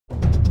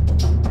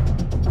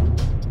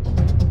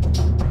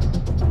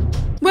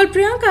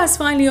Priyanka has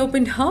finally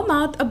opened her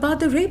mouth about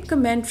the rape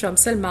comment from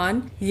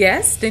Salman.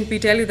 Yes, didn't we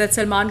tell you that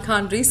Salman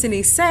Khan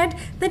recently said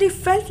that he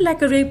felt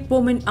like a raped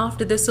woman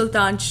after the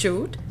Sultan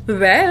shoot?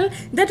 Well,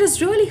 that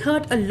has really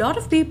hurt a lot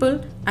of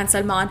people, and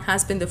Salman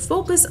has been the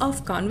focus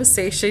of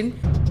conversation.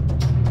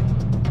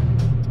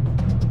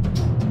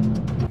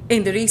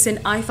 In the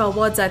recent IFA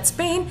Awards at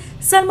Spain,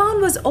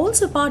 Salman was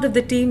also part of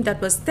the team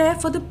that was there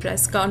for the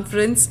press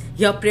conference.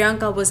 Here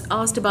Priyanka was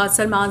asked about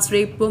Salman's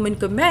rape woman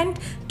comment,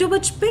 to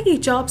which Priyanka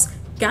Chopra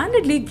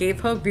candidly gave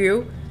her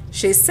view.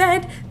 She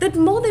said that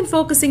more than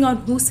focusing on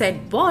who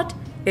said what,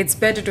 it's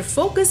better to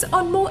focus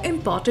on more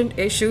important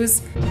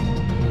issues.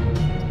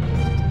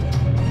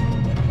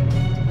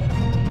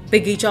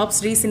 Priyanka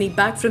Chopra, recently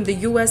back from the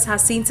US,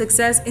 has seen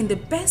success in the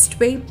best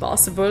way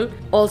possible.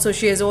 Also,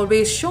 she has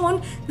always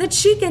shown that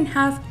she can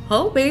have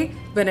her way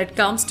when it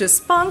comes to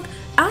spunk,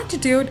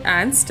 attitude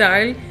and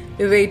style.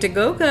 Way to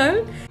go,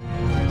 girl!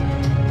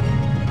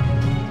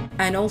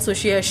 And also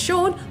she has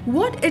shown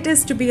what it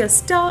is to be a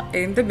star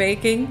in the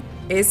making,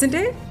 isn't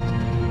it?